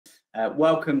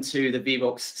Welcome to the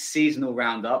Vevox seasonal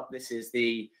roundup. This is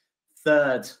the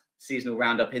third seasonal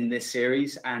roundup in this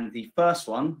series and the first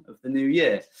one of the new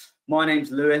year. My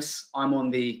name's Lewis. I'm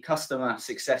on the customer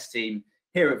success team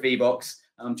here at Vevox.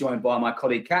 I'm joined by my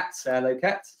colleague Kat. Say hello,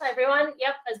 Kat. Hi everyone.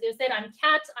 Yep, as you said, I'm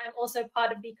Kat. I'm also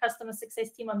part of the customer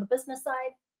success team on the business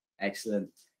side. Excellent.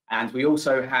 And we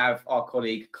also have our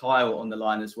colleague Kyle on the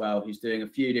line as well, who's doing a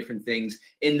few different things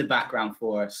in the background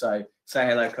for us. So say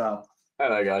hello, Kyle.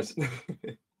 Hello, guys.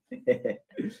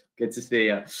 Good to see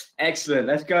you. Excellent.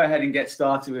 Let's go ahead and get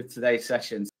started with today's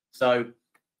session. So,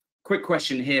 quick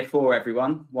question here for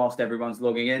everyone, whilst everyone's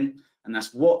logging in, and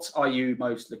that's what are you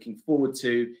most looking forward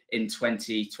to in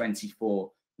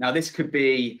 2024? Now, this could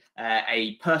be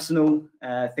a personal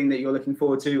thing that you're looking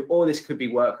forward to, or this could be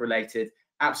work-related.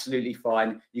 Absolutely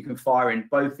fine. You can fire in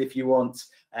both if you want.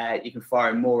 You can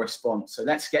fire in more response. So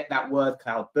let's get that word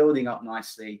cloud building up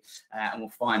nicely, and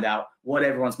we'll find out what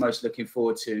everyone's most looking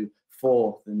forward to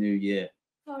for the new year.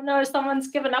 Oh no, someone's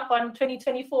given up on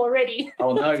 2024 already.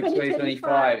 Oh no,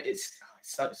 2025. It's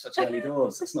such early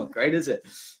doors. That's not great, is it?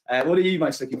 What are you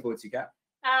most looking forward to, Kat?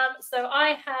 So I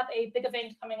have a big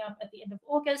event coming up at the end of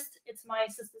August. It's my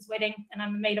sister's wedding, and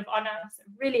I'm a maid of honor. So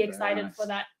really excited for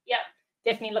that. Yeah.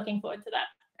 Definitely looking forward to that.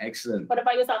 Excellent. What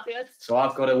about yourself, Lewis? So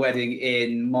I've got a wedding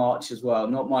in March as well.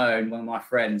 Not my own, one of my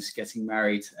friends getting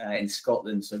married in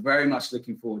Scotland. So very much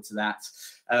looking forward to that.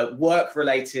 Work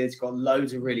related, got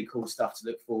loads of really cool stuff to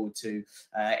look forward to,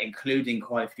 including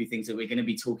quite a few things that we're going to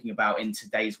be talking about in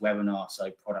today's webinar. So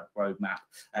product roadmap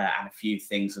and a few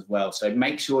things as well. So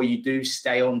make sure you do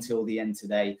stay on till the end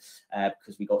today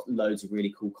because we've got loads of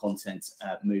really cool content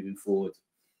moving forward.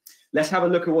 Let's have a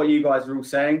look at what you guys are all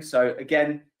saying. So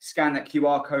again, scan that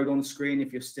QR code on the screen.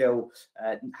 If you're still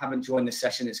haven't joined the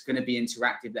session, it's going to be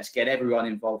interactive. Let's get everyone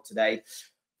involved today.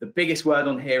 The biggest word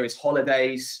on here is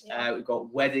holidays. We've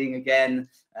got wedding again,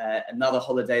 another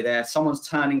holiday there. Someone's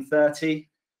turning 30,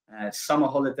 summer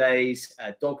holidays,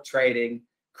 dog trading,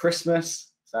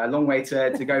 Christmas. So a long way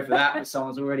to go for that, but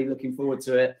someone's already looking forward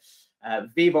to it.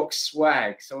 Vevox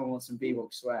swag. Someone wants some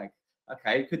Vevox swag.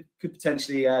 Okay, could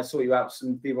potentially sort you out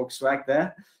some Vevox swag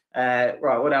there.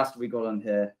 Right, what else have we got on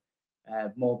here?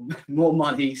 More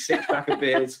money, 6-pack of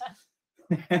beers.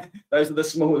 Those are the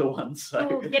smaller ones.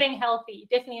 So. Ooh, getting healthy,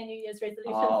 definitely a New Year's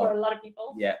resolution for a lot of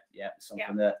people. Yeah,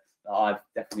 something that I've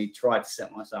definitely tried to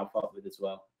set myself up with as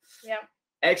well. Yeah.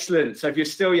 Excellent. So if you're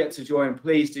still yet to join,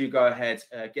 please do go ahead,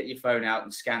 get your phone out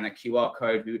and scan that QR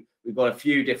code. We've got a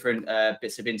few different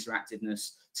bits of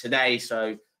interactiveness today,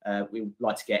 so we would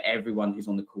like to get everyone who's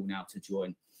on the call now to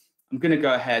join. I'm going to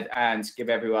go ahead and give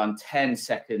everyone 10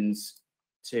 seconds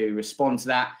to respond to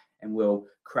that, and we'll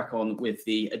crack on with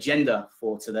the agenda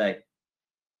for today.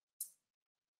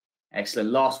 Excellent.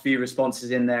 Last few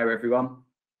responses in there, everyone.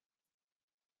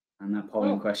 And that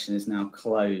polling question is now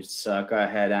closed. So go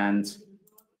ahead and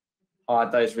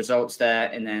hide those results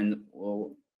there, and then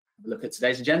we'll look at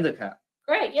today's agenda, Kat.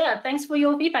 Great, yeah, thanks for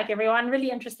your feedback, everyone. Really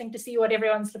interesting to see what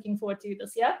everyone's looking forward to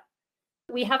this year.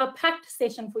 We have a packed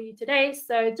session for you today,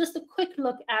 so just a quick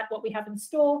look at what we have in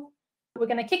store. We're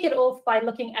going to kick it off by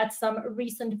looking at some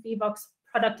recent Vevox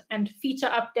product and feature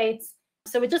updates.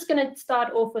 So we're just going to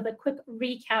start off with a quick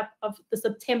recap of the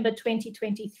September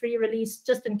 2023 release,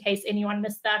 just in case anyone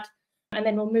missed that. And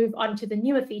then we'll move on to the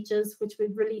newer features, which we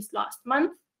released last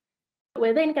month.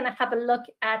 We're then going to have a look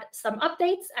at some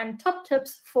updates and top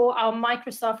tips for our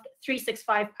Microsoft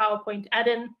 365 PowerPoint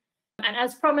add-in. And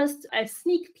as promised, a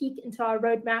sneak peek into our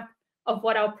roadmap of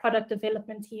what our product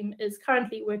development team is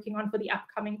currently working on for the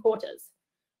upcoming quarters.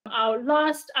 Our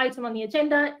last item on the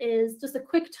agenda is just a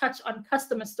quick touch on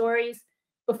customer stories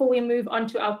before we move on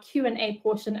to our Q&A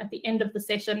portion at the end of the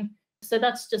session. So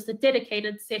that's just a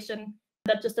dedicated session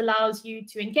that just allows you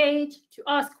to engage, to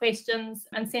ask questions,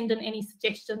 and send in any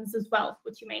suggestions as well,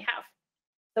 which you may have.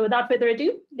 So without further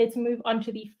ado, let's move on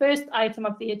to the first item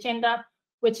of the agenda,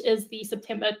 which is the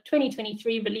September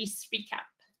 2023 release recap.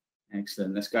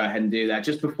 Excellent. Let's go ahead and do that.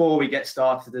 Just before we get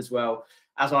started as well,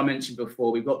 as I mentioned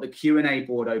before, we've got the Q&A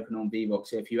board open on Vevox.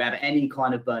 So if you have any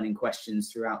kind of burning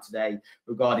questions throughout today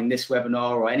regarding this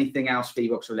webinar or anything else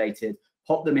Vevox related,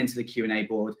 pop them into the Q&A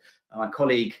board. My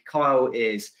colleague Kyle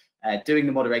is doing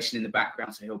the moderation in the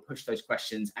background, so he'll push those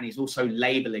questions, and he's also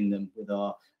labeling them with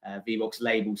our Vevox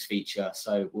labels feature.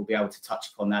 So we'll be able to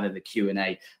touch upon that in the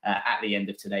Q&A at the end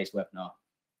of today's webinar.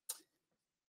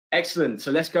 Excellent.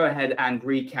 So let's go ahead and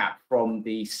recap from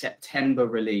the September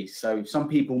release. So some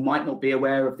people might not be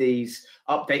aware of these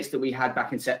updates that we had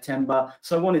back in September.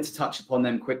 So I wanted to touch upon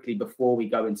them quickly before we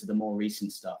go into the more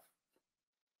recent stuff.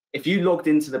 If you logged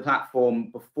into the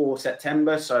platform before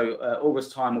September, so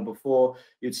August time or before,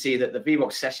 you'd see that the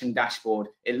Vevox session dashboard,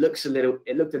 it looked a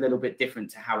little bit different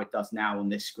to how it does now on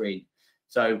this screen.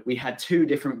 So we had two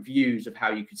different views of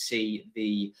how you could see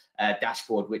the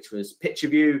dashboard, which was picture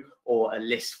view or a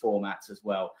list format as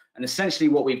well. And essentially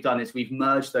what we've done is we've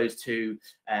merged those two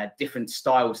different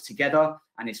styles together,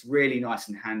 and it's really nice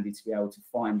and handy to be able to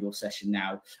find your session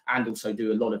now and also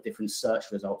do a lot of different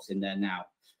search results in there now.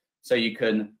 So you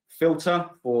can filter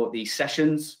for the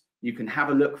sessions, you can have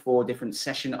a look for different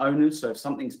session owners. So if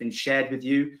something's been shared with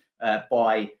you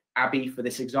by Abby, for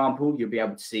this example, you'll be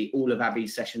able to see all of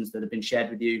Abby's sessions that have been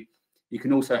shared with you. You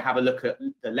can also have a look at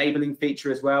the labeling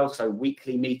feature as well. So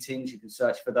weekly meetings, you can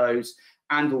search for those,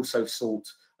 and also sort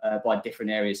by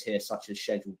different areas here, such as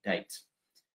scheduled date.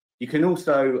 You can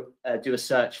also do a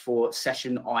search for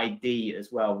session ID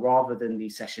as well, rather than the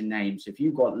session name. So if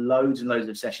you've got loads and loads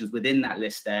of sessions within that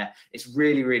list there, it's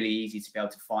really, really easy to be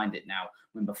able to find it now,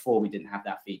 when before we didn't have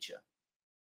that feature.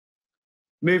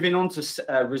 Moving on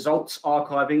to results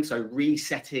archiving, so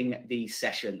resetting the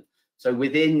session. So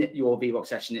within your Vevox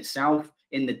session itself,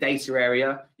 in the data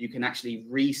area, you can actually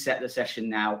reset the session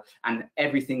now, and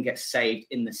everything gets saved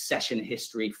in the session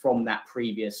history from that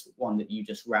previous one that you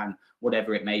just ran,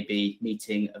 whatever it may be,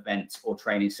 meeting, event, or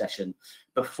training session.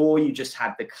 Before, you just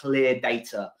had the clear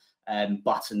data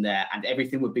button there, and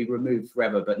everything would be removed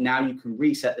forever. But now you can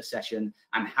reset the session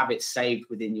and have it saved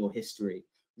within your history.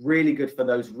 Really good for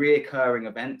those reoccurring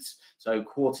events, so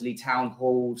quarterly town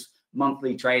halls,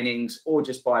 monthly trainings, or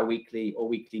just bi-weekly or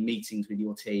weekly meetings with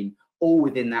your team, all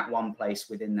within that one place,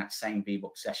 within that same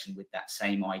Vevox session with that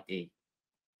same ID.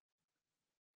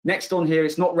 Next on here,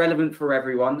 it's not relevant for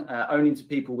everyone, only to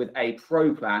people with a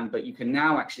pro plan, but you can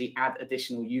now actually add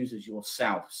additional users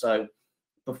yourself. So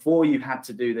before, you had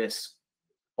to do this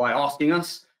by asking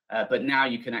us, but now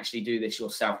you can actually do this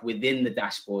yourself within the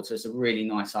dashboard. So it's a really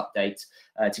nice update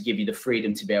to give you the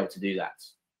freedom to be able to do that.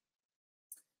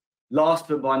 Last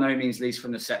but by no means least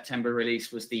from the September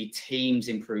release was the Teams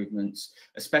improvements,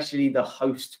 especially the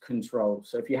host control.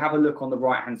 So if you have a look on the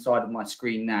right-hand side of my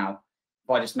screen now, if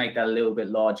I just make that a little bit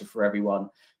larger for everyone,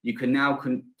 you can now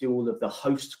do all of the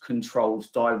host controls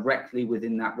directly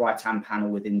within that right-hand panel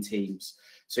within Teams.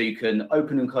 So you can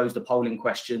open and close the polling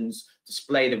questions,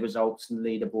 display the results and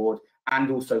leaderboard,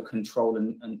 and also control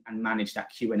and manage that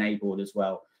Q&A board as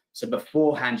well. So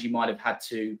beforehand, you might have had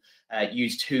to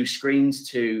use two screens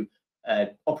to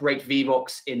operate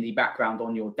Vevox in the background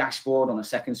on your dashboard on a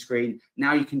second screen.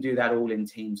 Now you can do that all in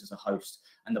Teams as a host,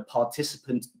 and the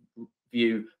participant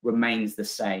view remains the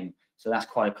same. So that's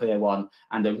quite a clear one,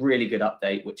 and a really good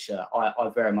update, which I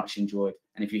very much enjoyed.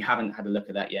 And if you haven't had a look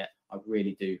at that yet, I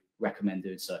really do recommend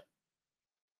doing so.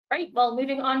 Great. Well,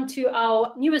 moving on to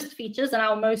our newest features and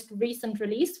our most recent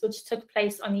release, which took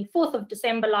place on the 4th of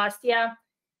December last year.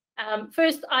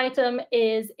 First item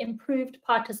is improved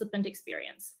participant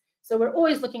experience. So we're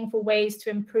always looking for ways to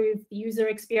improve the user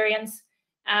experience.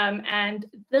 And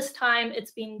this time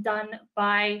it's been done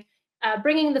by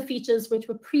bringing the features which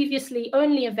were previously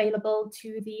only available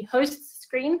to the host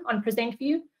screen on Present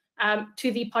View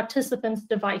to the participants'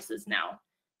 devices now.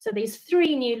 So there's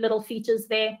three new little features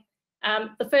there.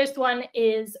 The first one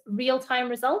is real-time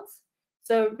results.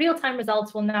 So real-time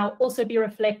results will now also be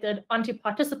reflected onto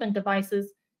participant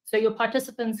devices, so your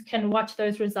participants can watch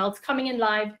those results coming in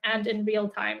live and in real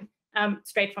time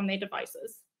straight from their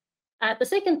devices. The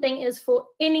second thing is for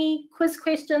any quiz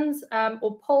questions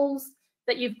or polls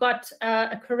that you've got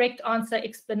a correct answer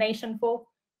explanation for,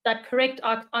 that correct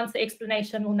answer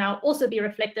explanation will now also be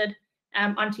reflected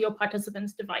onto your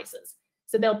participants' devices.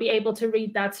 So they'll be able to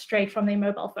read that straight from their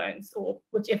mobile phones or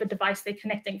whichever device they're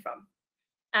connecting from.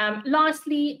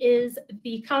 Lastly is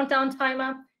the countdown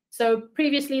timer. So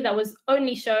previously that was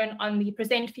only shown on the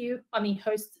Present View on the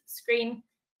host screen.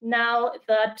 Now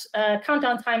that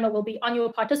countdown timer will be on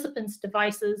your participants'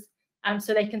 devices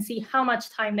so they can see how much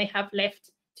time they have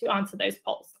left to answer those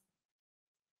polls.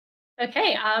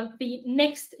 Okay, the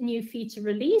next new feature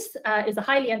release is a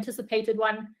highly anticipated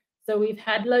one. So we've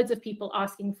had loads of people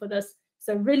asking for this.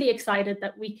 So really excited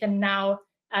that we can now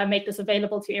make this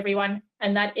available to everyone,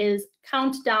 and that is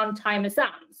countdown timer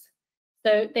sounds.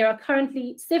 So there are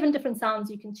currently 7 different sounds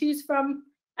you can choose from,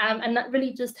 and that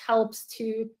really just helps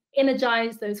to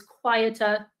energize those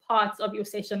quieter parts of your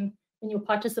session when your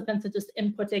participants are just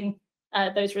inputting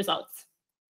those results.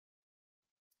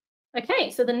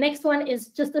 Okay, so the next one is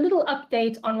just a little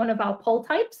update on one of our poll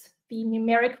types, the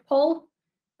numeric poll.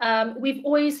 We've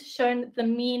always shown the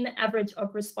mean average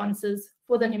of responses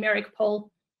for the numeric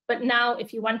poll, but now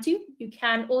if you want to, you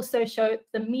can also show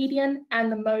the median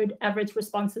and the mode average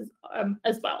responses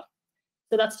as well.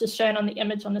 So that's just shown on the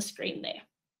image on the screen there.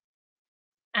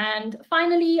 And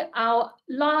finally, our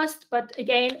last, but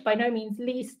again, by no means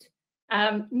least,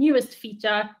 newest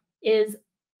feature is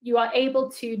you are able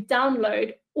to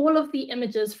download all of the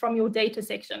images from your data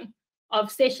section of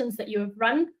sessions that you have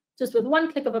run just with one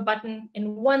click of a button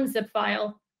in one zip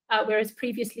file, whereas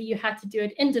previously you had to do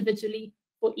it individually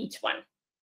for each one.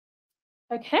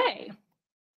 Okay,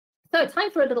 so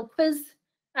time for a little quiz,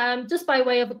 just by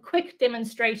way of a quick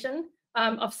demonstration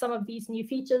of some of these new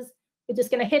features. We're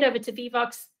just going to head over to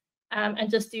Vevox and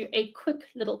just do a quick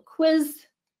little quiz.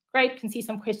 Great, can see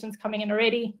some questions coming in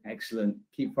already. Excellent.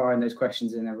 Keep firing those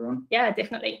questions in, everyone. Yeah,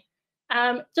 definitely.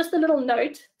 Just a little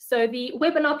note. So the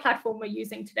webinar platform we're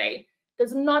using today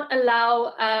does not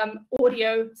allow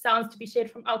audio sounds to be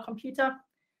shared from our computer.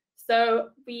 So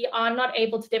we are not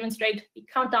able to demonstrate the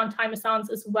countdown timer sounds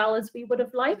as well as we would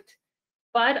have liked.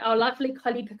 But our lovely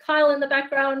colleague Kyle in the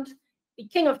background, the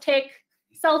king of tech,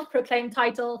 self-proclaimed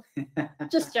title,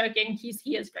 just joking,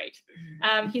 he is great.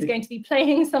 He's going to be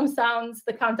playing some sounds,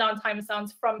 the countdown timer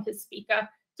sounds from his speaker,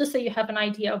 just so you have an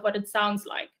idea of what it sounds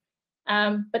like.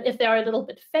 But if they are a little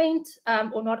bit faint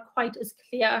or not quite as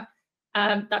clear,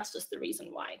 that's just the reason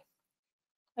why.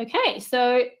 Okay,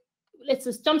 so let's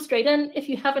just jump straight in. If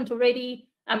you haven't already,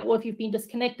 or if you've been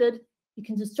disconnected, you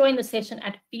can just join the session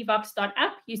at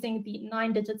vevox.app using the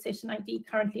 9-digit session ID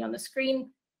currently on the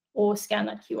screen, or scan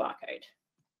that QR code.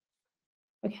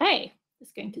 Okay,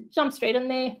 just going to jump straight in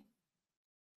there.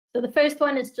 So the first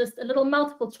one is just a little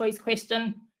multiple choice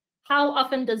question. How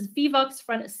often does Vevox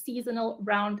run a seasonal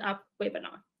roundup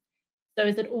webinar? So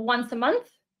is it once a month,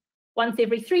 once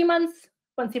every 3 months,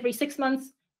 once every 6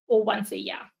 months, or once a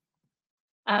year?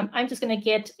 I'm just going to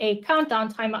get a countdown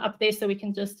timer up there so we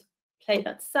can just play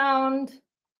that sound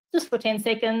just for 10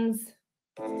 seconds.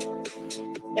 There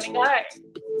we go.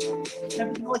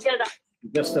 We'll hear that.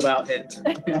 Just about hit.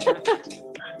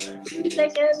 2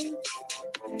 seconds.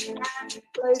 And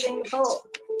closing the poll.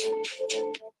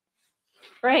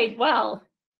 Great. Well,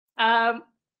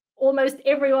 almost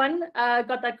everyone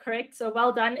got that correct. So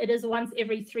well done. It is once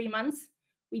every 3 months.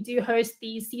 We do host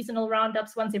these seasonal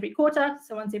roundups once every quarter,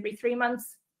 so once every 3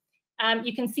 months.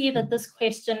 You can see that this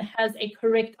question has a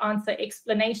correct answer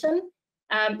explanation.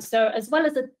 So as well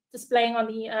as it displaying on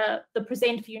the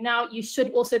present view now, you should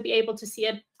also be able to see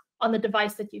it on the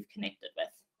device that you've connected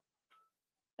with.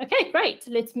 Okay, great.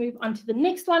 Let's move on to the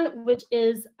next one, which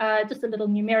is just a little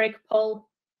numeric poll.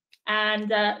 And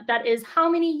that is, how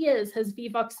many years has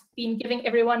Vevox been giving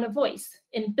everyone a voice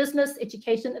in business,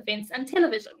 education, events, and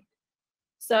television?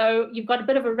 So you've got a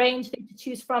bit of a range there to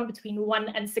choose from between 1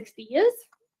 and 60 years.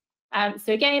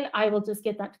 So again, I will just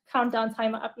get that countdown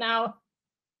timer up now.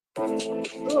 Thanks,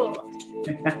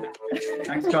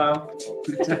 Kyle.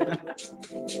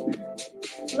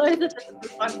 Loads of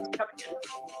responses coming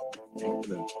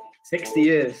in. 60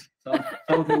 years.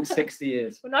 Something 60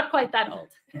 years. We're not quite that old.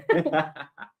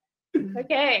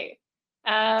 Okay.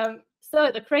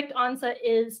 So the correct answer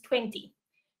is 20.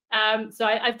 So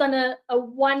I've done a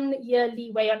 1 year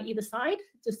leeway on either side,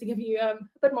 just to give you a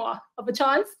bit more of a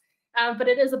chance. But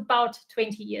it is about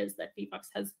 20 years that Vevox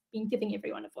has been giving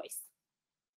everyone a voice.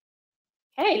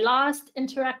 Okay, last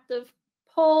interactive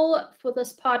poll for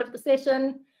this part of the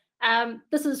session.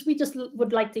 We just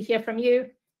would like to hear from you.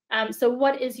 So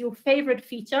what is your favorite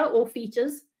feature or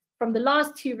features from the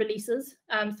last 2 releases?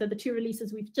 So the 2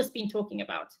 releases we've just been talking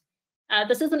about.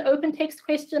 This is an open text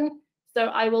question, so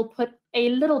I will put a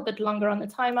little bit longer on the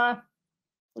timer.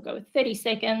 We'll go with 30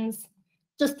 seconds,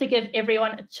 just to give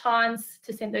everyone a chance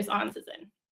to send those answers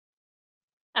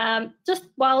in. Just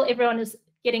while everyone is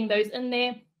getting those in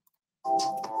there,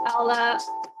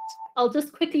 I'll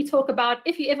just quickly talk about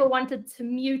if you ever wanted to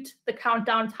mute the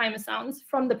countdown timer sounds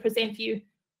from the present view,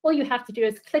 all you have to do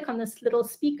is click on this little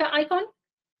speaker icon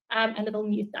and it'll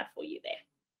mute that for you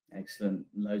there. Excellent.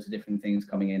 Loads of different things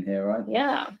coming in here, right?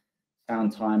 Yeah.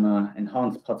 Sound timer,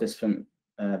 enhanced participant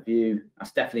view.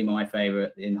 That's definitely my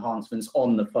favorite. The enhancements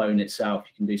on the phone itself.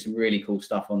 You can do some really cool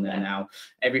stuff on there now.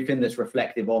 Everything that's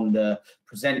reflective on the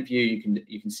present view,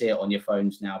 you can see it on your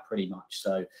phones now pretty much.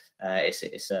 So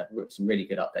it's some really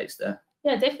good updates there.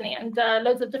 Yeah, definitely. And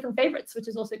loads of different favorites, which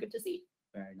is also good to see.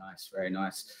 Very nice, very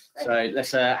nice. So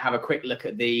let's have a quick look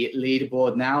at the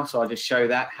leaderboard now. So I'll just show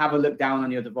that. Have a look down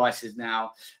on your devices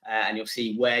now, and you'll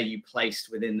see where you placed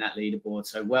within that leaderboard.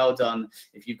 So well done.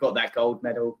 If you've got that gold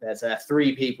medal, there's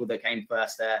 3 people that came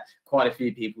first there. Quite a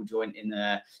few people joined in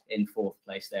 4th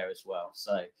place there as well.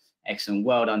 So excellent.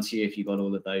 Well done to you if you got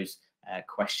all of those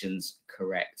questions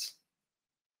correct.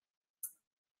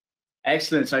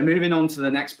 Excellent. So moving on to the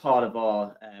next part of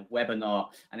our webinar,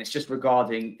 and it's just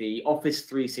regarding the Office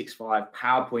 365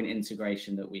 PowerPoint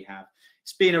integration that we have.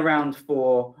 It's been around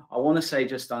for, I want to say,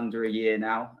 just under a year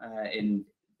now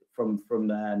from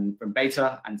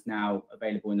beta, and now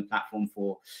available in the platform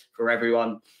for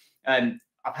everyone.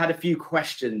 I've had a few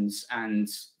questions and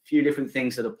a few different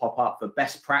things that have popped up for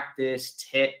best practice,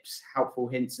 tips, helpful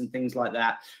hints and things like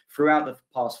that throughout the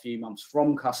past few months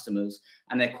from customers,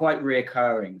 and they're quite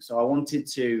reoccurring. So I wanted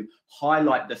to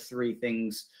highlight the 3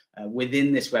 things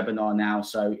within this webinar now.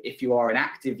 So if you are an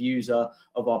active user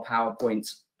of our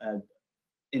PowerPoint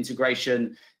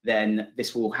integration, then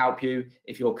this will help you.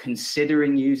 If you're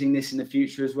considering using this in the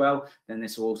future as well, then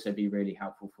this will also be really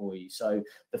helpful for you. So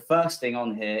the first thing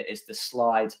on here is the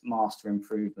slide master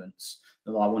improvements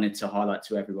that I wanted to highlight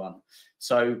to everyone.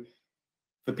 So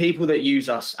for people that use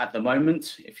us at the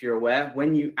moment, if you're aware,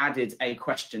 when you added a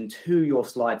question to your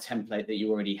slide template that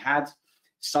you already had,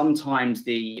 sometimes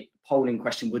the polling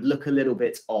question would look a little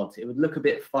bit odd. It would look a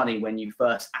bit funny when you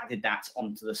first added that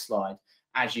onto the slide.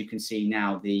 As you can see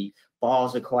now, the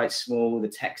bars are quite small, the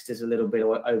text is a little bit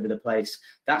over the place.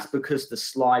 That's because the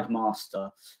slide master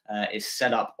is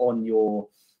set up on your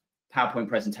PowerPoint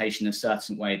presentation a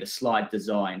certain way, the slide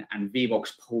design, and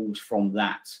Vevox pulls from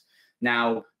that.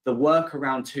 Now, the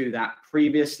workaround to that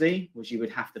previously was you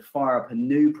would have to fire up a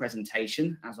new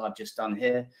presentation, as I've just done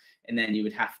here, and then you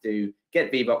would have to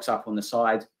get Vevox up on the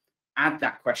side, add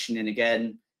that question in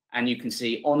again, and you can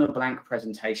see on a blank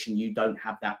presentation, you don't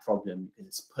have that problem because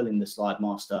it's pulling the slide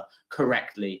master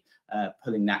correctly,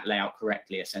 pulling that layout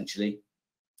correctly, essentially.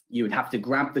 You would have to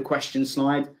grab the question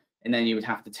slide, and then you would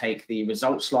have to take the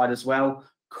result slide as well,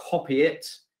 copy it,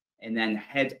 and then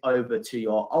head over to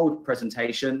your old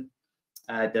presentation,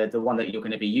 the one that you're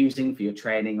going to be using for your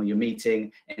training or your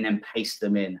meeting, and then paste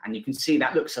them in. And you can see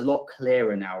that looks a lot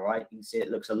clearer now, right? You can see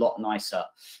it looks a lot nicer,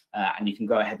 and you can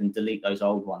go ahead and delete those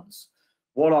old ones.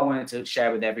 What I wanted to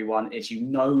share with everyone is you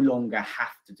no longer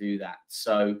have to do that.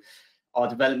 So our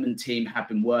development team have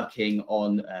been working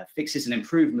on fixes and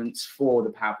improvements for the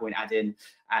PowerPoint add-in,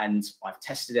 and I've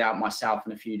tested it out myself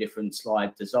in a few different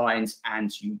slide designs,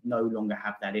 and you no longer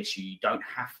have that issue. You don't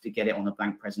have to get it on a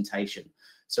blank presentation.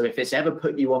 So if it's ever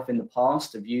put you off in the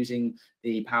past of using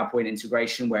the PowerPoint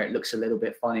integration where it looks a little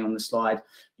bit funny on the slide,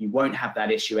 you won't have that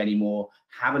issue anymore.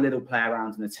 Have a little play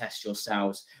around and test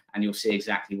yourselves, and you'll see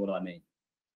exactly what I mean.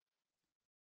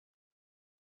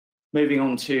 Moving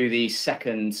on to the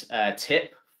second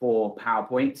tip for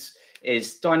PowerPoint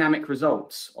is dynamic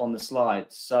results on the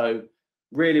slides. So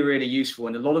really, really useful.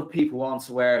 And a lot of people aren't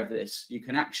aware of this. You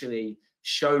can actually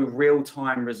show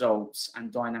real-time results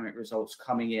and dynamic results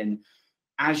coming in.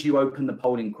 As you open the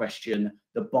polling question,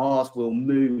 the bars will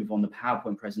move on the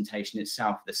PowerPoint presentation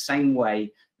itself the same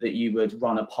way that you would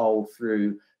run a poll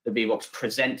through the Vevox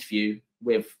present view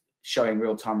with showing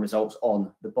real-time results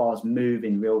on. The bars move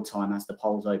in real time as the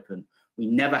polls open. We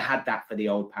never had that for the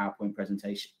old PowerPoint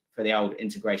presentation, for the old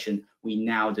integration. We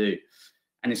now do.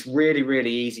 And it's really, really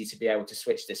easy to be able to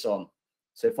switch this on.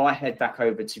 So if I head back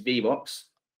over to Vevox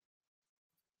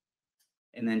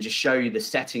and then just show you the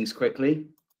settings quickly,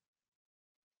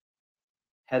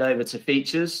 head over to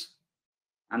features,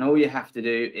 and all you have to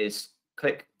do is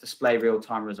click display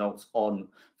real-time results on.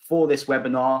 For this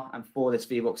webinar and for this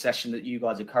Vevox session that you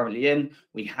guys are currently in,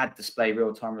 we had display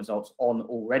real-time results on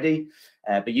already,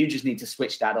 but you just need to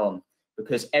switch that on,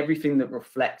 because everything that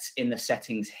reflects in the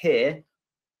settings here,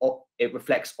 it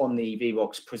reflects on the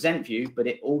Vevox present view, but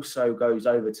it also goes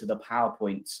over to the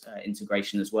PowerPoint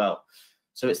integration as well.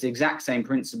 So it's the exact same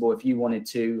principle. If you wanted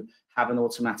to have an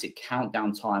automatic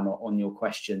countdown timer on your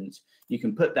questions, you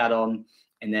can put that on,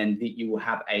 and then you will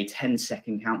have a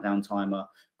 10-second countdown timer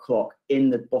clock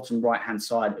in the bottom right hand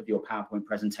side of your PowerPoint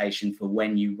presentation for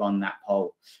when you run that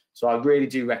poll. So I really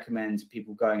do recommend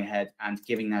people going ahead and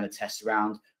giving that a test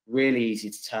around. Really easy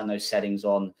to turn those settings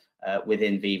on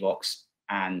within Vevox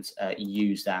and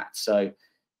use that. So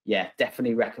yeah,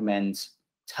 definitely recommend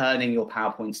turning your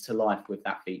PowerPoints to life with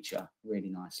that feature really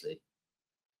nicely.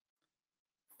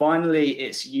 Finally,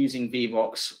 it's using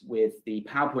Vevox with the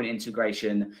PowerPoint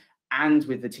integration and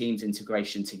with the Teams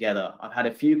integration together. I've had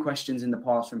a few questions in the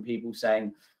past from people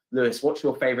saying, Lewis, what's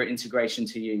your favorite integration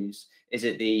to use? Is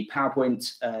it the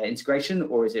PowerPoint integration,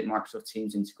 or is it Microsoft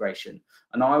Teams integration?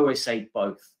 And I always say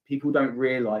both. People don't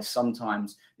realize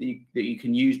sometimes that you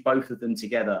can use both of them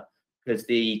together, because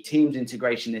the Teams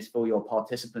integration is for your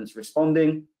participants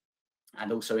responding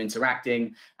and also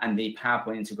interacting, and the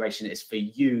PowerPoint integration is for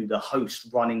you, the host,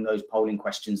 running those polling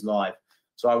questions live.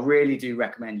 So I really do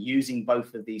recommend using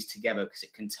both of these together, because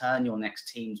it can turn your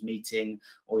next Teams meeting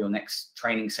or your next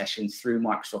training session through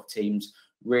Microsoft Teams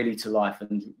really to life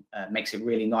and makes it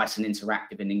really nice and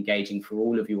interactive and engaging for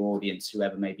all of your audience,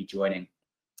 whoever may be joining.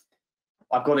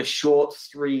 I've got a short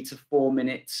 3 to 4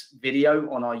 minute video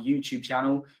on our YouTube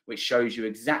channel, which shows you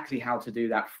exactly how to do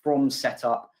that from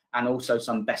setup, and also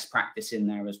some best practice in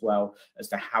there as well as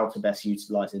to how to best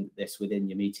utilize this within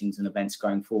your meetings and events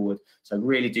going forward. So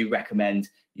really do recommend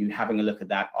you having a look at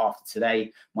that after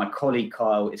today. My colleague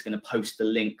Kyle is going to post the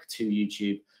link to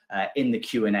YouTube in the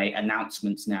Q&A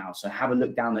announcements now. So have a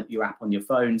look down at your app on your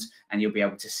phones and you'll be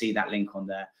able to see that link on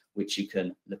there, which you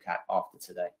can look at after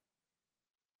today.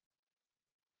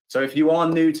 So if you are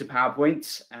new to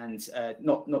PowerPoint and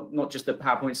not just the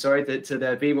PowerPoint, sorry, to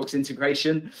the Vevox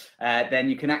integration, then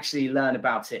you can actually learn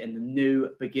about it in the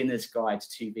new beginner's guide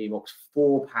to Vevox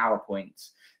for PowerPoint.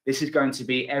 This is going to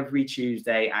be every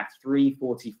Tuesday at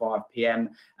 3:45 p.m.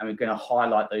 and we're going to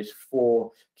highlight those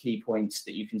 4 key points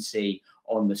that you can see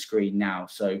on the screen now.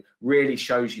 So really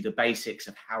shows you the basics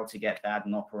of how to get that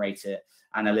and operate it,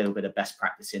 and a little bit of best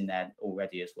practice in there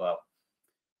already as well.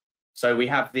 So we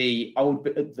have the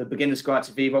beginner's guide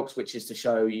to Vevox, which is to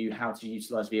show you how to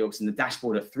utilize Vevox in the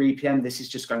dashboard at 3 p.m. This is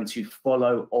just going to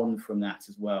follow on from that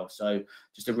as well. So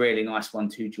just a really nice one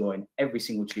to join every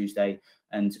single Tuesday.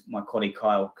 And my colleague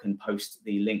Kyle can post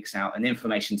the links out and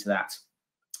information to that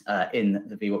in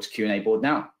the Vevox Q&A board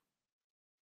now.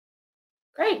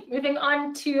 Great, moving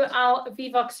on to our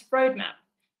Vevox roadmap.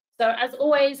 So as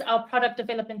always, our product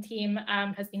development team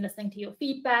has been listening to your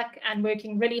feedback and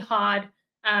working really hard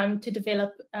to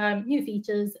develop new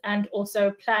features and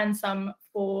also plan some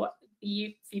for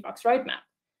the Vevox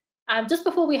roadmap. Just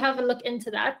before we have a look into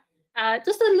that,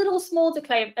 just a little small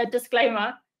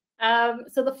disclaimer.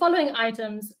 So the following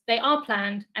items, they are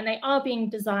planned and they are being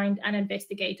designed and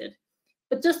investigated.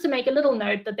 But just to make a little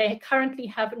note that they currently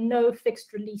have no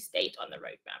fixed release date on the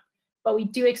roadmap, but we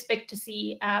do expect to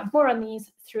see more on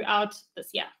these throughout this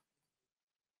year.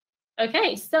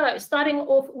 Okay, so starting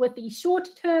off with the short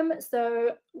term,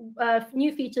 so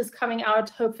new features coming out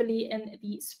hopefully in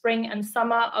the spring and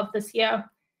summer of this year.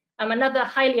 Another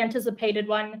highly anticipated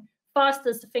one,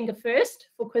 fastest finger first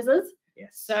for quizzes.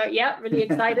 Yes. So yeah, really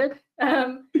excited.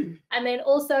 And then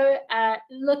also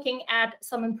looking at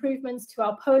some improvements to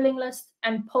our polling list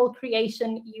and poll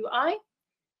creation UI.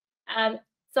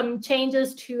 Some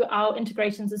changes to our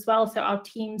integrations as well, so our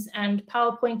Teams and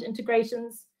PowerPoint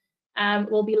integrations.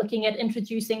 We'll be looking at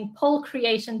introducing poll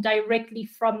creation directly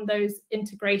from those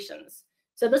integrations.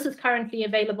 So this is currently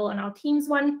available in our Teams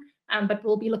one, but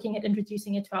we'll be looking at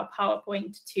introducing it to our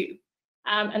PowerPoint too.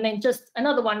 And then just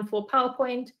another one for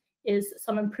PowerPoint is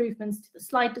some improvements to the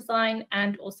slide design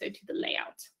and also to the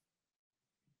layout.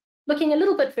 Looking a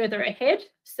little bit further ahead,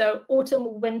 so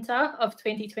autumn winter of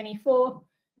 2024,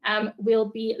 we'll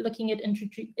be looking at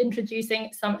introducing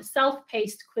some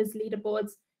self-paced quiz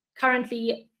leaderboards.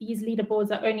 Currently, these leaderboards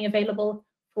are only available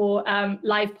for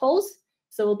live polls,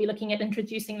 so we'll be looking at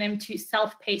introducing them to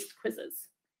self-paced quizzes.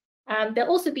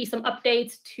 There'll also be some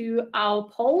updates to our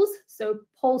polls, so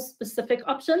poll-specific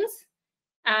options,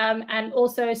 and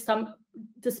also some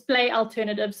display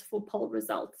alternatives for poll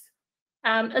results,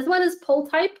 as well as poll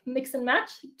type, mix and match.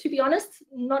 To be honest,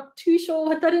 not too sure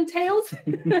what that entails,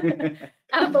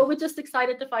 but we're just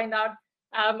excited to find out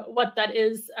what that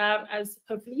is, as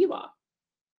hopefully you are.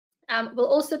 We'll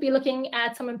also be looking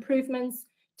at some improvements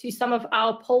to some of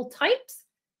our poll types,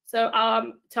 so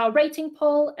to our rating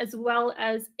poll, as well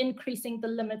as increasing the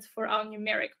limits for our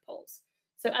numeric polls.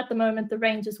 So at the moment, the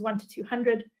range is 1 to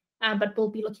 200, but we'll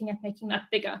be looking at making that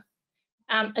bigger.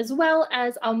 As well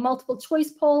as our multiple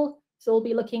choice poll, so we'll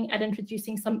be looking at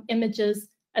introducing some images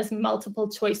as multiple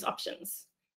choice options.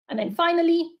 And then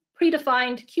finally,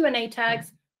 predefined Q&A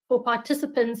tags for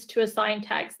participants to assign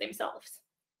tags themselves.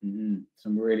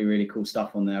 Some really, really cool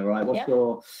stuff on there, right?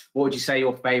 What would you say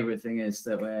your favorite thing is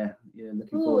that you're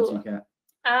looking forward to, Kat?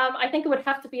 I think it would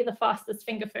have to be the fastest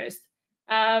finger first.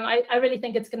 I really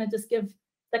think it's going to just give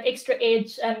that extra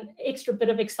edge and extra bit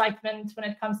of excitement when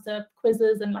it comes to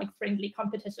quizzes and like friendly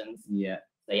competitions. Yeah.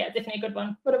 So yeah, definitely a good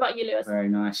one. What about you, Lewis? Very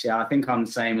nice. Yeah, I think I'm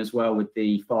the same as well with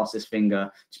the fastest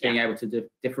finger. Just being able to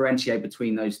differentiate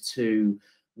between those two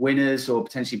winners, or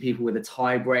potentially people with a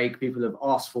tie break. People have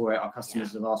asked for it. Our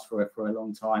customers have asked for it for a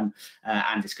long time,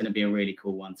 and it's going to be a really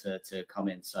cool one to come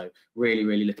in. So really,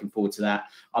 really looking forward to that.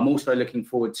 I'm also looking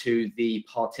forward to the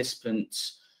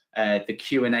participants, the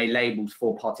Q&A labels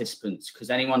for participants, because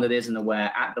anyone that isn't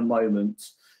aware, at the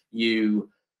moment, you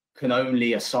can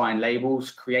only assign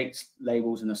labels, create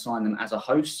labels and assign them as a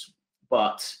host,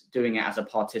 but doing it as a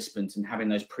participant and having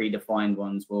those predefined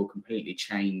ones will completely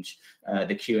change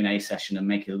the Q&A session and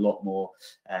make it a lot more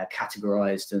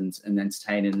categorized and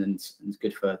entertaining and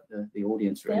good for the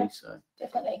audience, really. So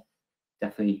definitely.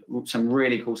 Definitely some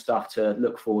really cool stuff to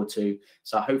look forward to.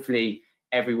 So hopefully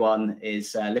everyone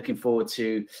is looking forward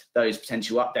to those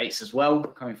potential updates as well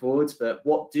coming forwards. But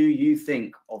what do you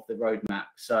think of the roadmap?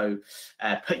 So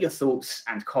put your thoughts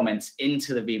and comments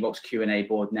into the Vevox Q&A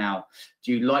board now.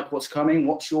 Do you like what's coming?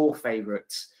 What's your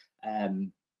favorite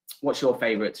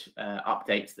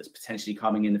update that's potentially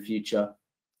coming in the future?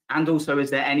 And also, is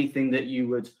there anything that you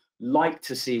would like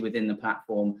to see within the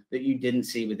platform that you didn't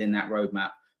see within that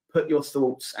roadmap? Put your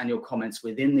thoughts and your comments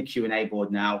within the Q&A board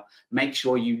now. Make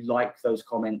sure you like those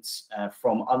comments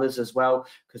from others as well,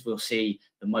 because we'll see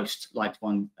the most liked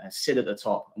one sit at the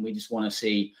top, and we just want to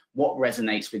see what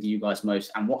resonates with you guys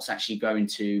most and what's actually going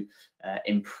to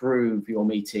improve your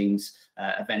meetings,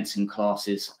 events and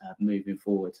classes moving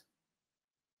forward.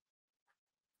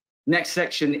 Next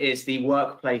section is the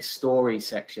workplace story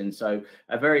section. So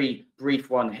a very brief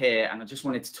one here, and I just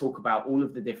wanted to talk about all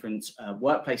of the different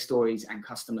workplace stories and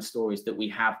customer stories that we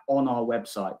have on our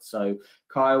website. So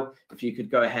Kyle, if you could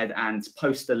go ahead and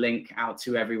post the link out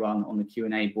to everyone on the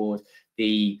Q&A board,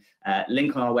 the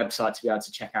link on our website to be able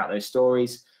to check out those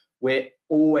stories. We're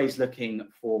always looking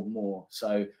for more.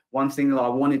 So one thing that I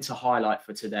wanted to highlight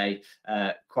for today,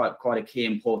 quite a key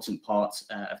important part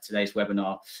of today's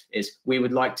webinar, is we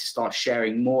would like to start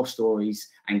sharing more stories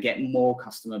and get more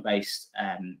customer-based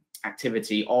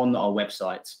activity on our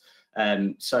website.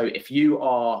 So if you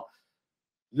are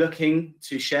looking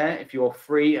to share, if you're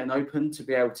free and open to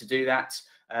be able to do that,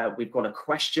 we've got a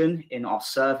question in our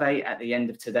survey at the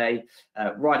end of today,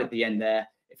 right at the end there.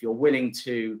 If you're willing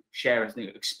to share an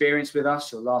experience with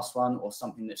us, your last one, or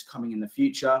something that's coming in the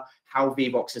future, how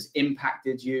Vevox has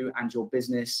impacted you and your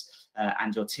business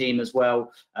and your team as well,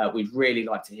 we'd really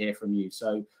like to hear from you.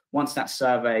 So once that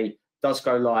survey does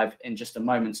go live in just a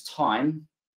moment's time,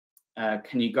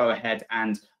 can you go ahead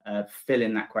and fill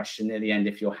in that question near the end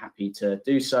if you're happy to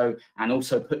do so, and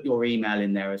also put your email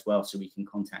in there as well so we can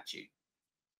contact you.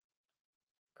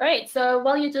 Great. So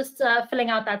while you're just filling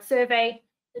out that survey,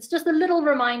 it's just a little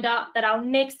reminder that our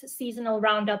next seasonal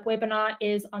roundup webinar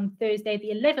is on Thursday,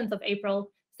 the 11th of April,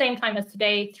 same time as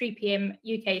today, 3 p.m.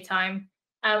 UK time.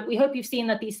 We hope you've seen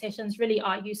that these sessions really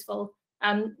are useful.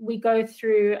 We go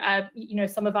through,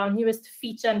 some of our newest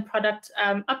feature and product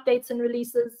updates and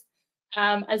releases,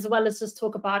 as well as just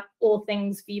talk about all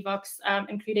things Vevox,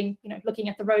 including, looking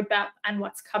at the roadmap and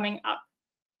what's coming up.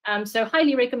 So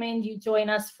highly recommend you join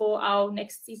us for our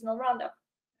next seasonal roundup.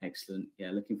 Excellent.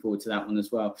 Yeah, looking forward to that one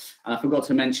as well. And I forgot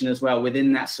to mention as well,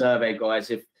 within that survey,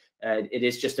 guys, if it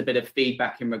is just a bit of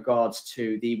feedback in regards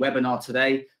to the webinar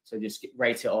today, so just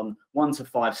rate it on 1 to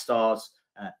 5 stars.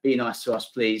 Be nice to us,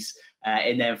 please.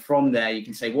 And then from there, you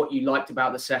can say what you liked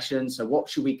about the session. So what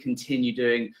should we continue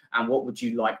doing, and what would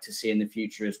you like to see in the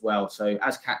future as well? So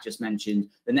as Kat just mentioned,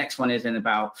 the next one is in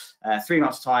about 3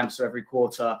 months' time, so every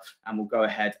quarter, and we'll go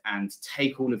ahead and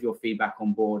take all of your feedback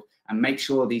on board and make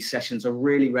sure these sessions are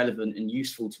really relevant and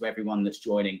useful to everyone that's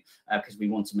joining, because we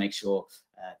want to make sure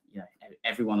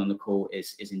everyone on the call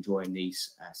is enjoying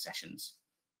these sessions.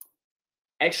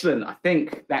 Excellent. I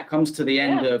think that comes to the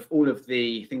end of all of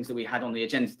the things that we had on the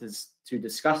agenda to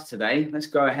discuss today. Let's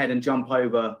go ahead and jump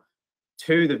over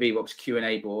to the Vevox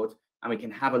Q&A board, and we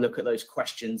can have a look at those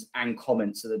questions and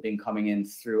comments that have been coming in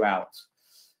throughout.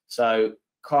 So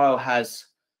Kyle has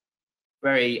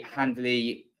very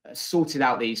handily sorted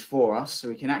out these for us, so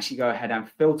we can actually go ahead and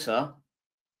filter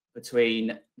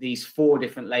between these 4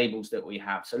 different labels that we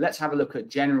have. So let's have a look at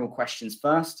general questions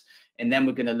first, and then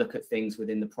we're going to look at things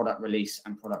within the product release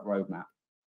and product roadmap.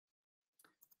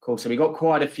 Cool. So we got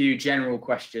quite a few general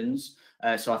questions.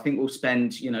 So I think we'll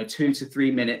spend 2 to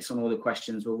 3 minutes on all the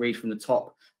questions. We'll read from the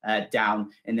top down,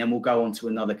 and then we'll go on to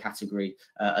another category,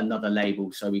 another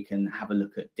label, so we can have a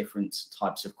look at different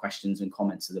types of questions and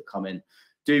comments that have come in.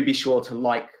 Do be sure to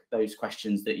like those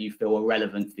questions that you feel are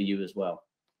relevant for you as well.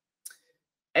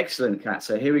 Excellent, Kat.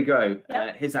 So here we go.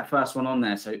 Here's that first one on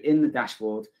there. So in the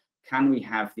dashboard, can we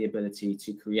have the ability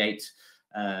to create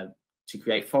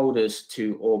folders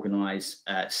to organize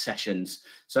sessions?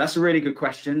 So that's a really good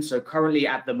question. So currently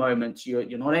at the moment,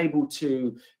 you're not able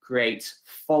to create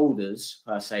folders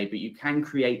per se, but you can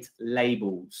create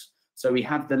labels. So we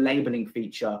have the labeling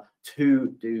feature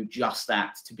to do just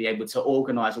that, to be able to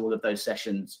organize all of those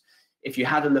sessions. If you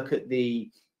had a look at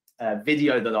the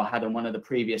video that I had on one of the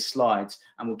previous slides,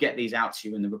 and we'll get these out to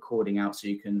you in the recording out so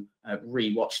you can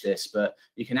re-watch this, but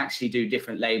you can actually do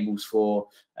different labels for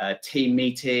team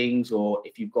meetings, or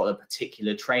if you've got a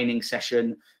particular training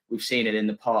session. We've seen it in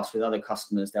the past with other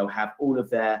customers. They'll have all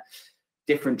of their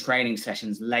different training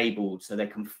sessions labeled so they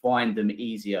can find them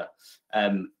easier.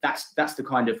 That's the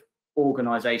kind of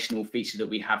organizational feature that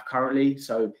we have currently.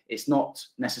 So it's not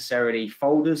necessarily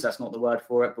folders, that's not the word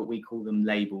for it, but we call them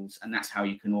labels, and that's how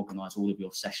you can organize all of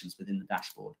your sessions within the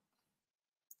dashboard.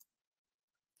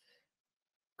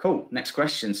 Cool, next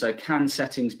question. So can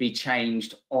settings be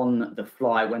changed on the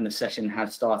fly when the session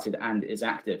has started and is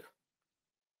active?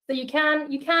 So you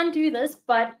can do this,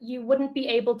 but you wouldn't be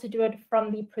able to do it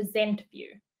from the present view.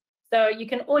 So you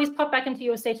can always pop back into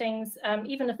your settings,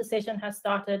 even if the session has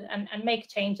started, and make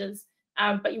changes,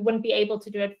 but you wouldn't be able to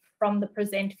do it from the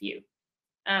present view,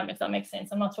 if that makes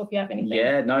sense. I'm not sure if you have anything.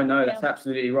 Yeah, no, that's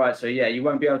absolutely right. So yeah, you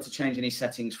won't be able to change any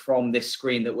settings from this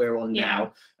screen that we're on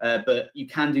now, but you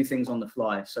can do things on the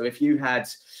fly. So if you had,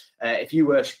 if you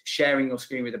were sharing your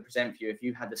screen with the present view, if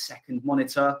you had the second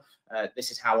monitor,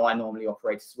 this is how I normally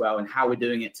operate as well, and how we're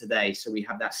doing it today. So we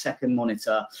have that second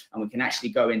monitor, and we can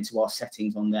actually go into our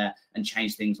settings on there and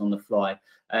change things on the fly.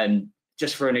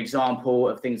 Just for an example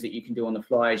of things that you can do on the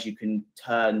fly is you can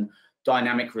turn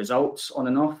dynamic results on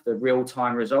and off, the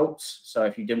real-time results. So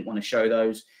if you didn't want to show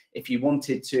those, if you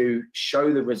wanted to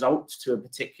show the results to a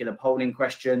particular polling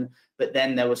question, but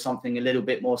then there was something a little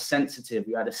bit more sensitive,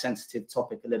 you had a sensitive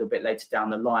topic a little bit later down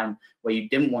the line where you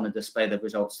didn't want to display the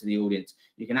results to the audience,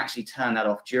 you can actually turn that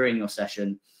off during your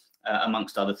session,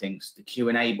 amongst other things. The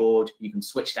Q&A board, you can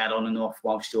switch that on and off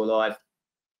whilst you're live.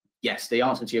 Yes, the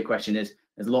answer to your question is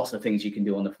there's lots of things you can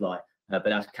do on the fly, but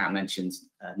as Kat mentioned,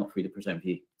 not through the present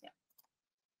view.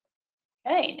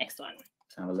 Okay, next one.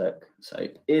 Let's have a look. So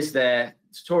is there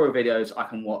tutorial videos I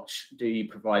can watch? Do you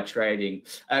provide trading?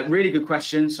 Really good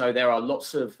question. So there are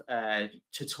lots of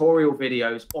tutorial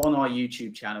videos on our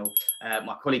YouTube channel.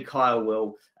 My colleague Kyle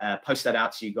will post that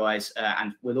out to you guys,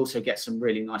 and we'll also get some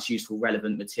really nice, useful,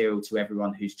 relevant material to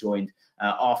everyone who's joined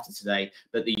after today.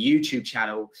 But the YouTube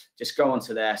channel, just go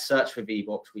onto there, search for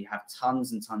Vevox. We have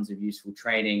tons and tons of useful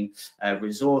training,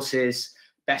 resources,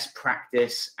 best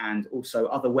practice, and also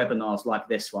other webinars like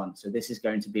this one. So this is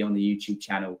going to be on the YouTube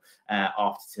channel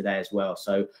after today as well.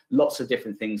 So lots of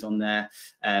different things on there.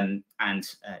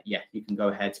 Yeah, you can go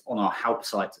ahead on our help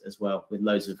site as well with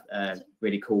loads of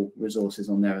really cool resources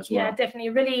on there as well. Yeah, definitely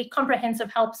a really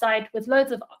comprehensive help site with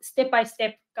loads of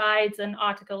step-by-step guides and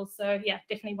articles. So yeah,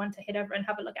 definitely one to head over and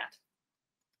have a look at.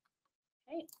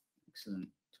 Okay. Excellent. Do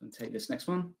you want to take this next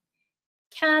one?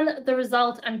 Can the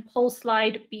result and poll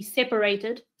slide be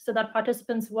separated so that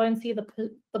participants won't see the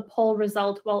poll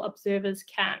result while observers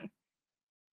can?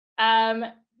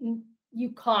 You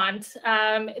can't.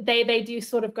 They do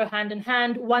sort of go hand in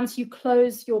hand. Once you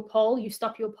close your poll, you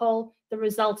stop your poll, the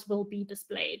results will be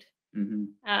displayed.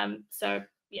 So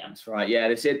yeah, that's right. Yeah,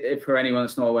 that's it. For anyone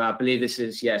that's not aware, I believe this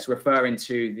is, yes, referring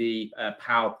to the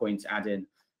PowerPoint add-in.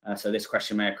 So this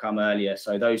question may have come earlier.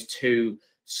 So those two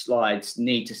slides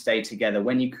need to stay together.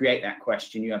 When you create that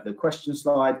question, you have the question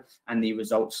slide and the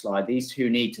results slide. These two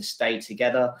need to stay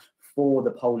together for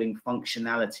the polling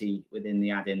functionality within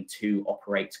the add-in to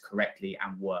operate correctly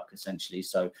and work, essentially.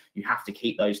 So you have to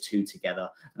keep those two together,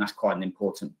 and that's quite an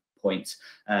important point.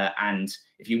 And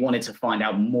if you wanted to find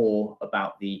out more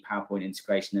about the PowerPoint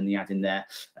integration and the add-in there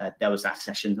was that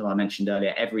session that I mentioned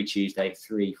earlier, every Tuesday,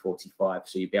 3:45.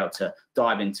 So you'd be able to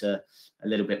dive into a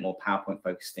little bit more PowerPoint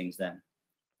focused things then.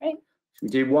 Right. So we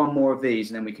do one more of these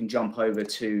and then we can jump over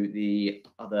to the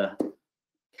other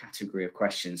category of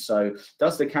questions. So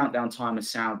does the countdown timer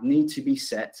sound need to be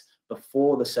set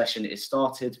before the session is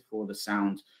started for the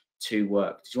sound to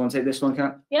work? Did you want to take this one,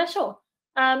 Kat? Yeah, sure.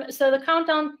 So the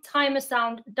countdown timer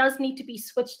sound does need to be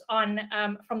switched on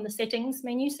from the settings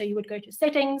menu. So you would go to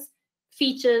settings,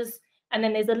 features, and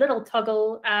then there's a little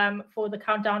toggle for the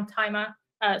countdown timer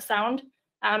sound.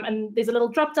 And there's a little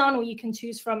drop down where you can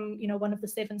choose from, one of the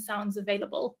 7 sounds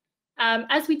available.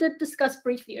 As we did discuss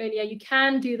briefly earlier, you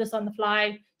can do this on the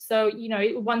fly. So,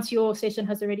 once your session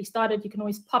has already started, you can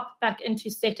always pop back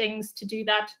into settings to do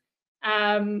that.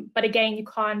 But again, you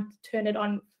can't turn it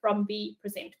on from the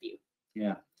present view.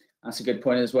 Yeah, that's a good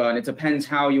point as well. And it depends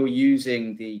how you're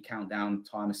using the countdown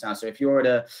timer sound. So if you're at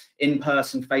a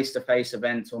in-person, face-to-face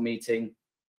event or meeting,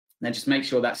 then just make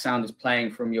sure that sound is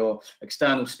playing from your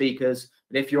external speakers.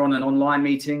 But if you're on an online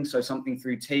meeting, so something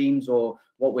through Teams or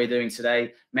what we're doing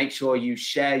today, make sure you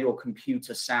share your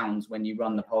computer sounds when you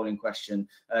run the polling question.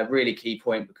 Really key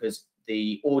point, because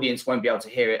the audience won't be able to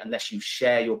hear it unless you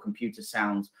share your computer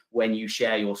sounds when you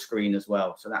share your screen as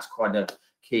well. So that's quite a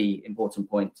key important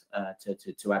point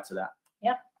to add to that.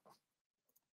 Yeah.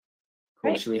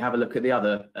 Cool. Should we have a look at the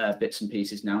other bits and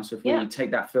pieces now? So if we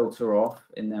take that filter off,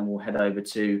 and then we'll head over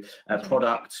to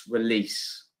product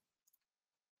release.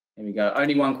 Here we go.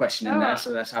 Only one question in there, Oh.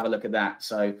 so let's have a look at that.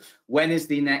 So when is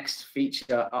the next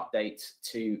feature update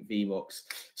to Vevox?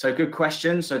 So good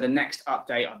question. So the next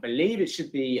update, I believe it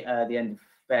should be the end of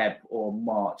Feb or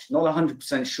March. Not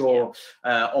 100% sure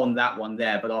on that one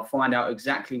there, but I'll find out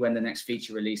exactly when the next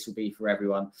feature release will be for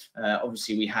everyone.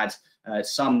 Obviously, we had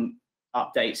some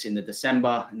updates in the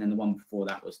December, and then the one before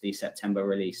that was the September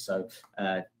release. So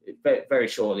very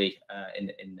shortly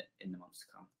in the months to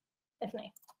come.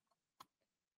 Definitely.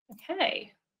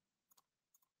 Okay.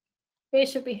 Where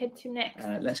should we head to next?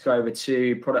 Let's go over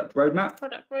to product roadmap.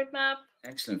 Product roadmap.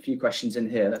 Excellent. A few questions in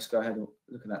here. Let's go ahead and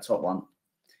look at that top one.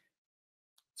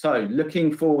 So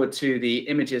looking forward to the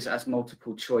images as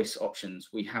multiple choice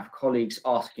options. We have colleagues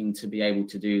asking to be able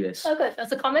to do this. Oh, good.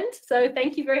 That's a comment. So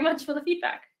thank you very much for the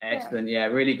feedback. Excellent. Yeah,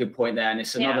 really good point there. And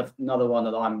it's another one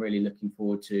that I'm really looking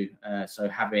forward to. So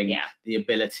having the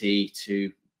ability to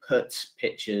put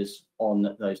pictures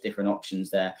on those different options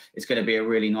there. It's going to be a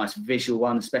really nice visual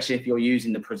one, especially if you're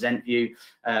using the present view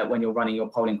when you're running your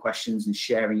polling questions and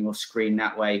sharing your screen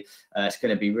that way. It's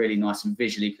going to be really nice and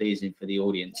visually pleasing for the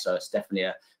audience. So it's definitely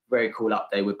a very cool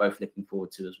update we're both looking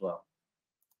forward to as well.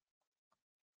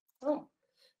 Oh.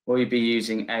 Will you be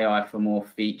using AI for more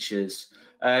features?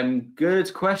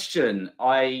 Good question.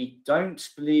 I don't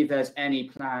believe there's any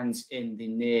plans in the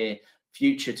near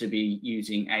future to be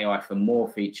using AI for more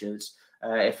features.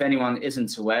 If anyone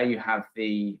isn't aware, you have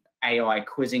the AI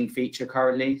quizzing feature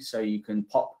currently, so you can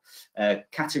pop a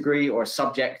category or a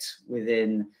subject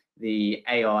within the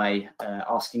AI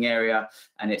asking area,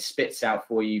 and it spits out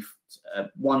for you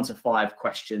 1 to 5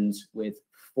 questions with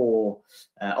 4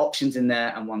 options in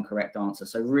there and 1 correct answer.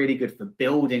 So really good for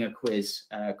building a quiz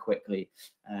quickly,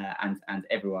 and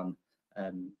everyone,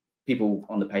 people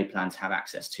on the paid plans have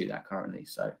access to that currently.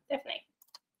 So definitely.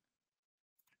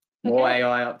 More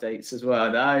AI updates as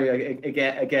well. No,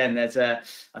 again, there's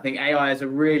I think AI is a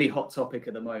really hot topic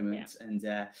at the moment, and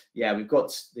we've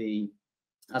got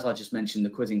as I just mentioned, the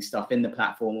quizzing stuff in the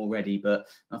platform already, but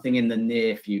nothing in the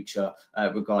near future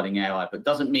regarding AI. But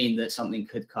doesn't mean that something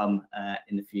could come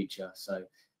in the future. So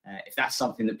if that's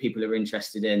something that people are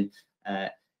interested in,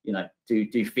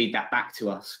 do feed that back to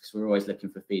us, because we're always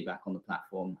looking for feedback on the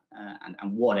platform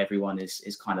and what everyone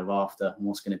is kind of after and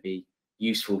what's going to be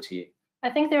useful to you. I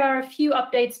think there are a few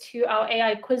updates to our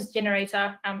AI quiz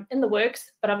generator in the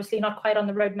works, but obviously not quite on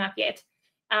the roadmap yet.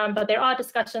 But there are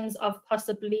discussions of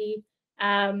possibly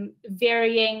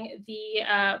varying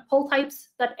the poll types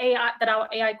that our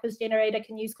AI quiz generator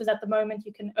can use, because at the moment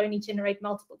you can only generate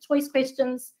multiple choice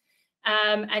questions,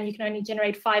 and you can only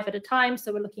generate 5 at a time.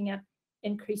 So we're looking at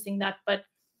increasing that, but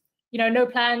no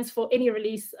plans for any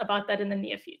release about that in the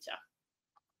near future.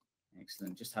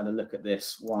 Excellent. Just had a look at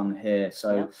this one here.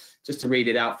 So just to read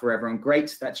it out for everyone,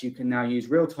 great that you can now use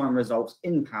real-time results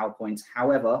in PowerPoint.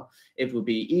 However, it would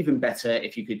be even better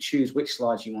if you could choose which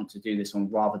slides you want to do this on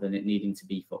rather than it needing to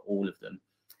be for all of them.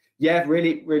 Yeah,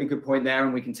 really, really good point there.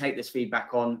 And we can take this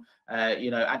feedback on.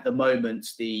 At the moment,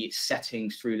 the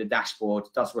settings through the dashboard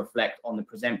does reflect on the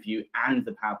present view and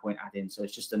the PowerPoint add-in. So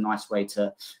it's just a nice way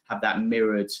to have that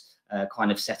mirrored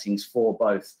kind of settings for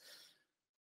both.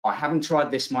 I haven't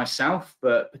tried this myself,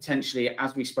 but potentially,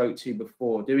 as we spoke to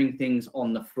before, doing things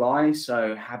on the fly,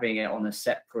 so having it on a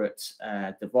separate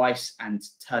device and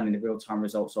turning the real-time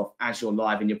results off as you're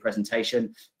live in your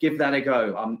presentation, give that a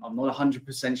go. I'm not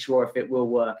 100% sure if it will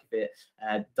work, if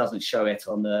it doesn't show it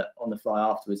on the fly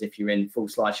afterwards, if you're in full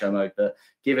slideshow mode, but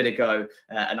give it a go.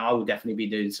 And I will definitely be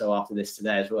doing so after this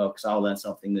today as well, because I'll learn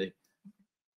something new.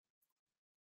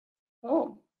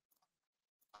 Oh.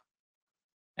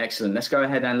 Excellent. Let's go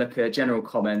ahead and look at general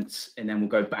comments, and then we'll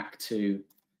go back to,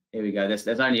 here we go.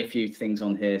 There's only a few things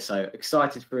on here. So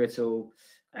excited for it all,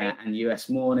 and US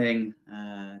morning.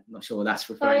 Not sure what that's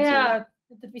referring to.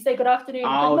 Did we say good afternoon?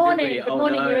 Oh, good morning. Good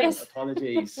morning, no, US.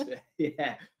 Apologies.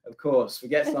 Yeah, of course.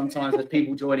 Forget sometimes there's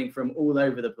people joining from all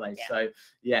over the place. Yeah. So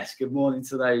yes, good morning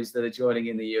to those that are joining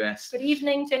in the US. Good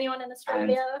evening to anyone in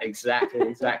Australia. And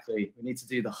exactly. We need to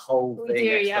do the whole thing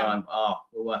next time. Oh,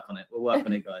 we'll work on it. We'll work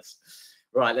on it, guys.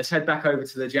 Right, let's head back over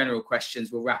to the general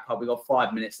questions. We'll wrap up. We've got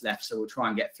 5 minutes left, so we'll try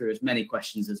and get through as many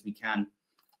questions as we can.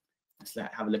 Let's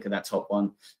have a look at that top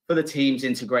one. For the Teams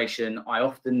integration, I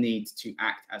often need to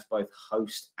act as both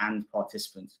host and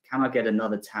participant. Can I get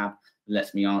another tab that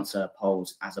lets me answer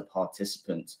polls as a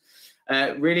participant?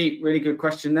 Really, really good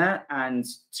question there. And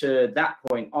to that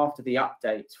point, after the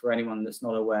update, for anyone that's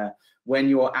not aware, when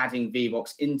you're adding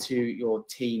Vevox into your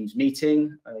Teams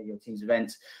meeting, your Teams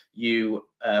event, you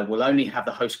will only have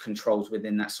the host controls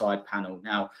within that side panel.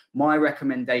 Now, my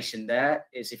recommendation there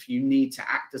is if you need to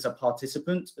act as a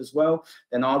participant as well,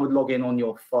 then I would log in on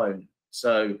your phone.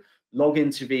 So log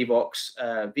into Vevox,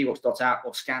 vevox.app,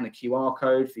 or scan the QR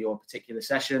code for your particular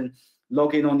session.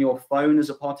 Log in on your phone as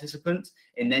a participant,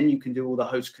 and then you can do all the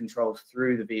host controls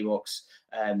through the Vevox,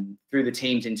 through the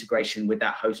Teams integration with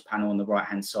that host panel on the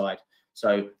right-hand side.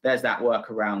 So there's that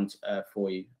workaround for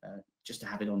you, just to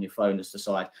have it on your phone as the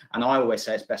side. And I always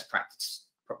say it's best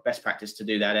practice to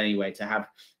do that anyway, to have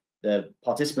the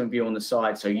participant view on the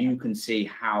side so you can see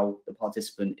how the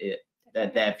participant,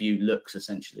 their view looks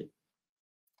essentially.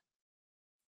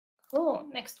 Cool,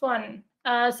 next one.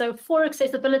 So for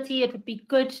accessibility, it would be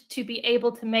good to be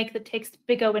able to make the text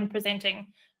bigger when presenting,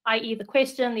 i.e. the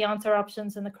question, the answer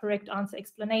options, and the correct answer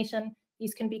explanation.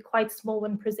 These can be quite small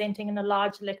when presenting in a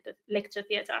large lecture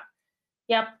theatre.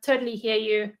 Yeah, totally hear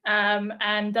you,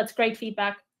 and that's great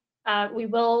feedback. We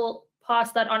will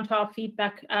pass that on to our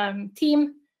feedback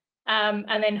team,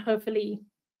 and then hopefully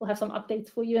we'll have some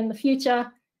updates for you in the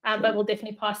future. But we'll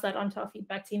definitely pass that on to our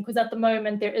feedback team, because at the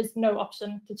moment there is no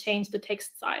option to change the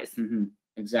text size.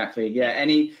 Exactly. Yeah.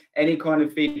 Any kind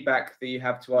of feedback that you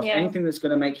have to us, anything that's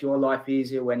going to make your life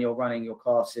easier when you're running your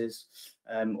classes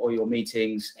or your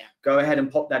meetings, go ahead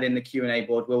and pop that in the Q&A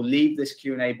board. We'll leave this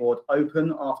Q&A board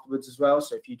open afterwards as well.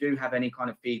 So if you do have any kind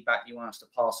of feedback you want us to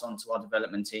pass on to our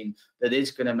development team that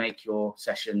is going to make your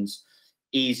sessions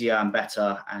easier and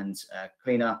better and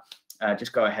cleaner,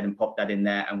 just go ahead and pop that in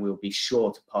there, and we'll be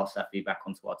sure to pass that feedback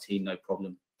onto our team, no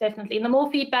problem. Definitely. And the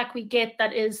more feedback we get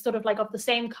that is sort of like of the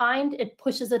same kind, it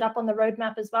pushes it up on the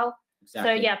roadmap as well. Exactly.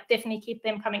 So yeah, definitely keep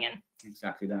them coming in.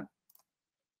 Exactly that.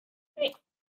 Great.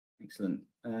 Excellent.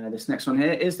 This next one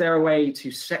here, is there a way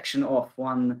to section off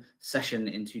one session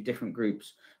into different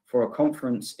groups? For a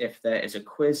conference, if there is a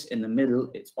quiz in the middle,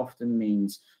 it often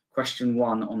means question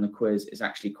 1 on the quiz is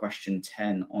actually question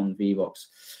 10 on Vevox.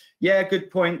 Yeah, good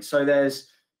point. So there's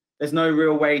no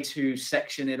real way to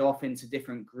section it off into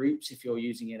different groups if you're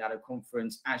using it at a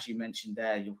conference. As you mentioned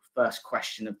there, your first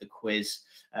question of the quiz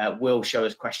will show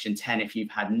as question 10 if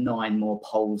you've had 9 more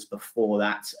polls before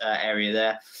that area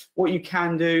there. What you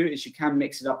can do is you can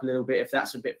mix it up a little bit if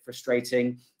that's a bit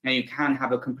frustrating, and you can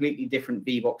have a completely different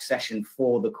Vevox session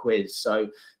for the quiz. So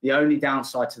the only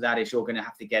downside to that is you're going to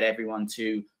have to get everyone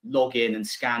to log in and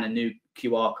scan a new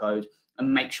QR code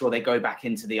and make sure they go back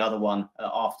into the other one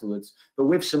afterwards. But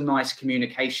with some nice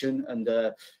communication and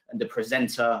the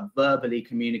presenter verbally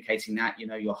communicating that, you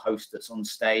know, your host that's on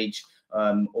stage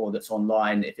or that's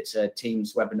online, if it's a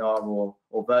Teams webinar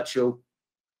or virtual,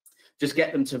 just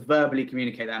get them to verbally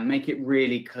communicate that and make it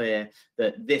really clear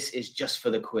that this is just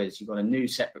for the quiz. You've got a new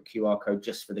separate QR code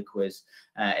just for the quiz,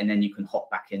 and then you can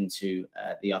hop back into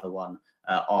the other one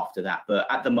after that. But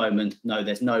at the moment, no,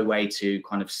 there's no way to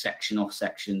kind of section off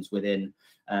sections within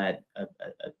a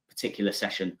particular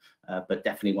session, but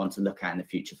definitely one to look at in the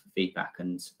future for feedback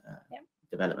and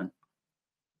development.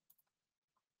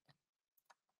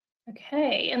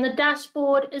 Okay, in the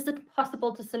dashboard, is it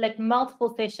possible to select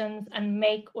multiple sessions and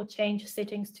make or change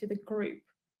settings to the group?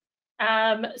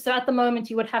 So at the moment,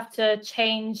 you would have to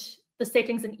change the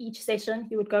settings in each session.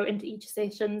 You would go into each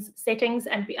session's settings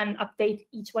and update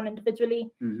each one individually.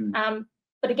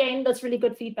 But again, that's really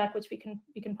good feedback, which we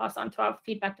can pass on to our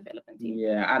feedback development team.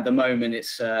 Yeah, at the moment,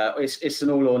 it's an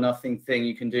all or nothing thing.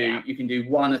 You can do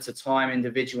one at a time,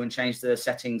 individual, and change the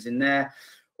settings in there,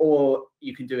 or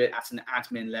you can do it at an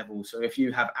admin level. So if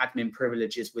you have admin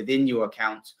privileges within your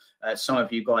account, some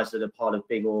of you guys that are part of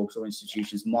big orgs or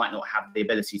institutions might not have the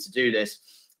ability to do this.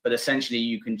 But essentially,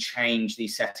 you can change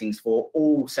these settings for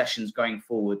all sessions going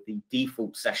forward, the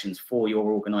default sessions for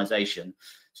your organization.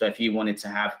 So if you wanted to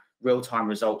have real-time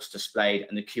results displayed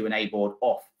and the Q&A board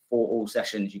off for all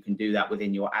sessions, you can do that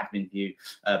within your admin view.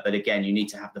 But again, you need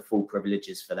to have the full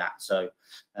privileges for that. So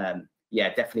yeah,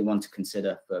 definitely one to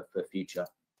consider for future.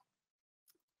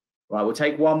 Right, we'll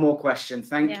take one more question.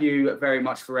 Thank you very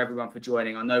much for everyone for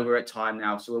joining. I know we're at time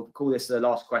now, so we'll call this the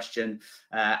last question,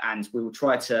 and we will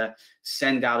try to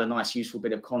send out a nice, useful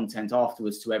bit of content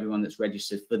afterwards to everyone that's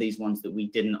registered for these ones that we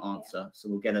didn't answer. So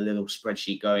we'll get a little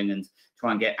spreadsheet going and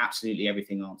try and get absolutely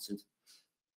everything answered.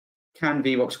 Can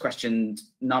Vevox question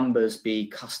numbers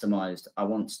be customized? I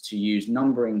want to use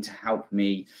numbering to help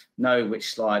me know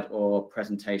which slide or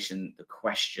presentation the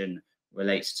question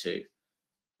relates to.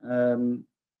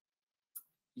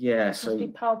 Yeah, so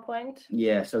PowerPoint.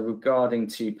 Yeah, so regarding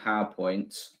to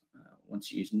PowerPoint, I want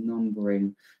to use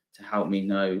numbering to help me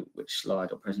know which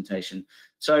slide or presentation.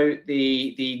 So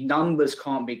the numbers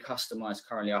can't be customized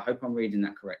currently. I hope I'm reading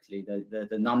that correctly.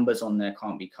 The numbers on there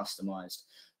can't be customized.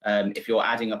 If you're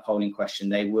adding a polling question,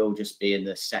 they will just be in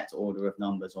the set order of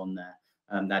numbers on there.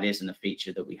 That isn't a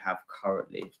feature that we have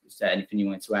currently. Is there anything you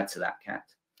wanted to add to that, Kat?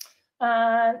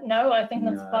 No, I think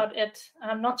that's about it.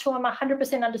 I'm not sure I'm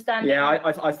 100% understanding. Yeah,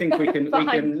 I think we can we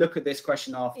can look at this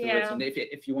question afterwards, Yeah. and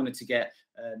if you wanted to get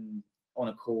on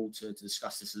a call to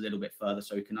discuss this a little bit further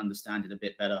so we can understand it a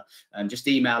bit better, just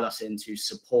email us into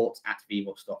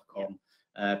support@vevox.com.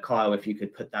 Kyle, if you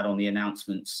could put that on the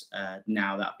announcements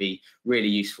now, that'd be really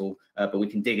useful, but we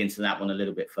can dig into that one a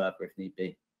little bit further if need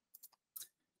be.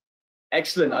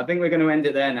 Excellent. I think we're going to end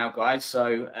it there now, guys.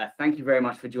 So thank you very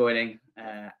much for joining,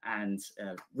 and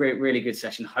really good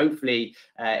session. Hopefully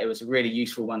it was a really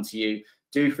useful one to you.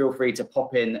 Do feel free to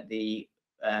pop in the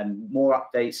more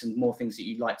updates and more things that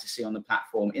you'd like to see on the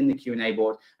platform in the Q&A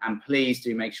board, and please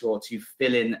do make sure to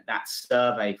fill in that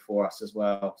survey for us as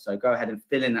well. So go ahead and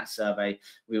fill in that survey.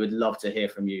 We would love to hear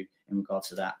from you in regards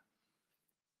to that.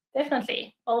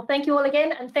 Definitely. Well, thank you all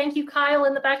again, and thank you, Kyle,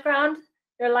 in the background.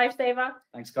 You're a lifesaver.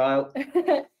 Thanks, Kyle. Thank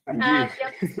you. Yep,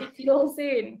 speak to you all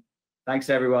soon. Thanks,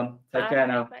 everyone. Take care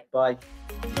now. Bye.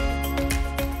 Bye.